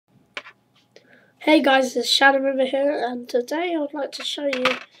Hey guys, it's Shadow River here, and today I would like to show you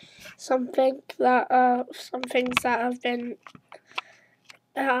some things that I've been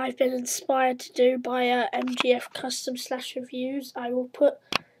inspired to do by MGF Custom / Reviews. I will put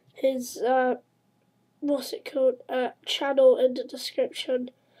his channel in the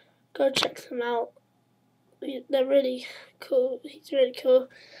description. Go check them out. They're really cool. He's really cool.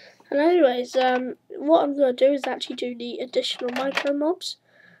 And anyways, what I'm going to do is actually do the additional Micromobs.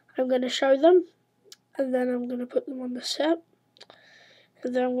 I'm going to show them, and then I'm going to put them on the set,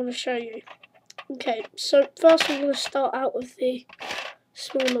 and then I'm going to show you. Okay, so first I'm going to start out with the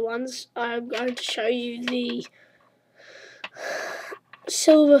smaller ones. I'm going to show you the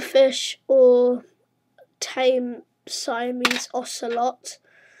silverfish or tame Siamese ocelot.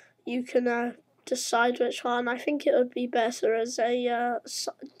 You can decide which one. I think it would be better as a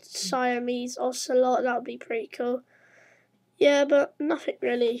Siamese ocelot. That would be pretty cool. Yeah, but nothing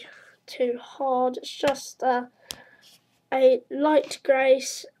really too hard. It's just a light grey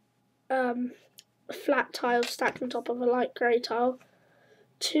flat tile stacked on top of a light grey tile,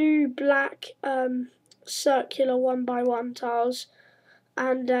 two black circular 1x1 tiles,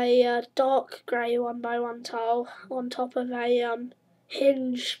 and a dark grey 1x1 tile on top of a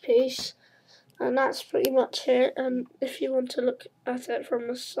hinge piece, and that's pretty much it. And if you want to look at it from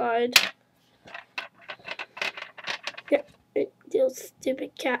the side, yep, the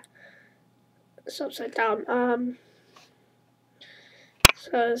stupid cat. It's upside down.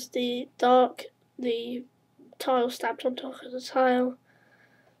 So it's the tile stacked on top of the tile,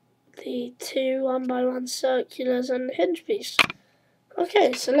 the two 1x1 circulars, and the hinge piece.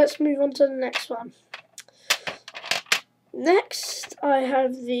 Okay, so let's move on to the next one. Next, I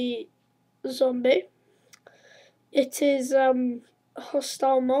have the zombie. It is a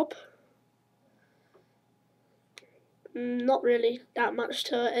hostile mob. Not really that much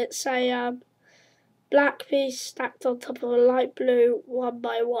to it. It's a black piece stacked on top of a light blue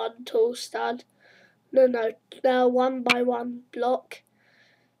 1x1 tool stud. No, 1x1 block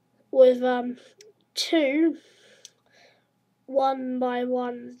with two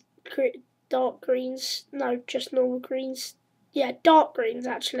 1x1 dark greens. No, just normal greens. Yeah, dark greens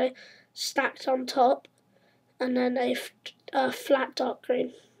actually, stacked on top, and then a flat dark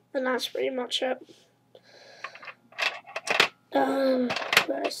green, and that's pretty much it.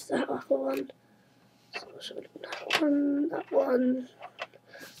 Where's that other one? That one.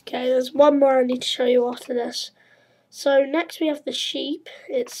 Okay, there's one more I need to show you after this. So next we have the sheep.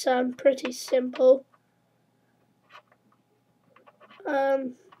 It's pretty simple.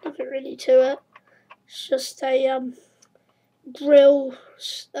 Nothing really to it. It's just a grill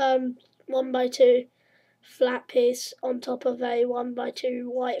 1x2 flat piece on top of a 1x2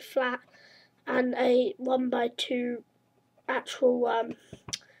 white flat, and a 1x2 actual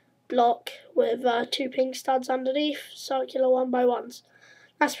block with two pink studs underneath, circular 1x1s.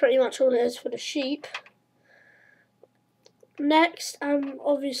 That's pretty much all it is for the sheep. Next,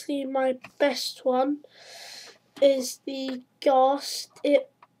 obviously my best one is the Ghast.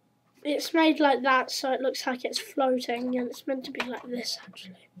 It's made like that, so it looks like it's floating, and it's meant to be like this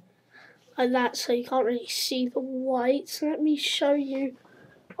actually, like that, so you can't really see the white. So let me show you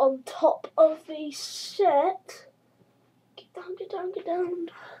on top of the set. Get down.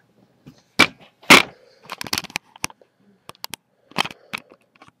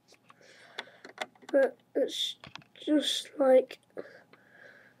 But it's just like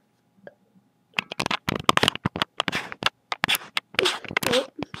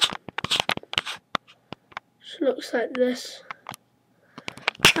looks like this.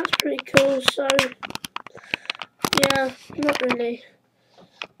 That's pretty cool. So yeah, not really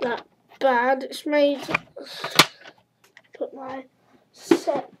that bad. It's made. Put my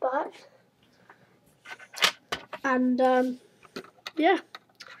set back, and yeah,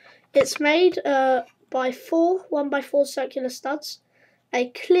 it's made by four 1x4 circular studs, a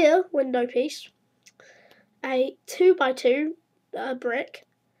clear window piece, a 2x2 brick,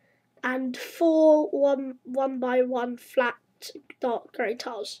 and four 1x1 flat dark grey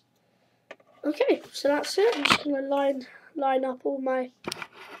tiles. Okay, so that's it. I'm just gonna line up all my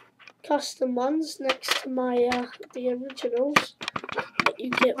custom ones next to my the originals that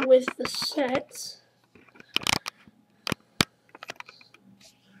you get with the set.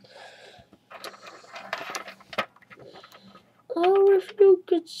 Oh, if you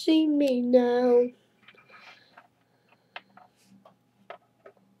could see me now.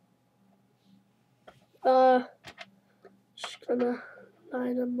 Just gonna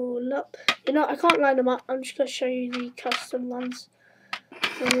line them all up. You know, I can't line them up. I'm just gonna show you the custom ones.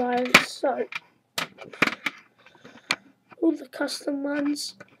 So all the custom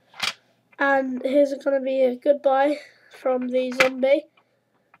ones, And here's going to be a goodbye from the zombie.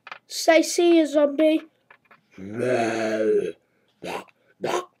 Say see you, zombie. Leave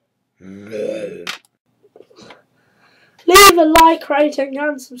a like, rating,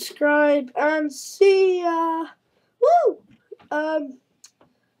 and subscribe, and see ya. Woo!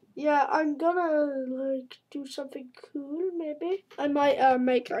 Yeah, I'm gonna like do something cool. Maybe I might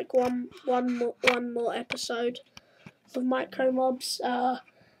make like one more episode of Micromobs.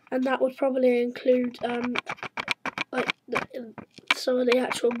 And that would probably include like some of the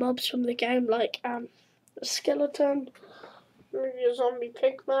actual mobs from the game, like the skeleton, maybe a zombie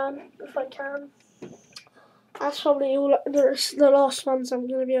pigman if I can. That's probably all the last ones I'm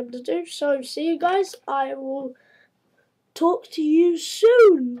going to be able to do. So see you guys. I will talk to you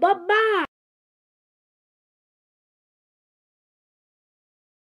soon. Bye bye.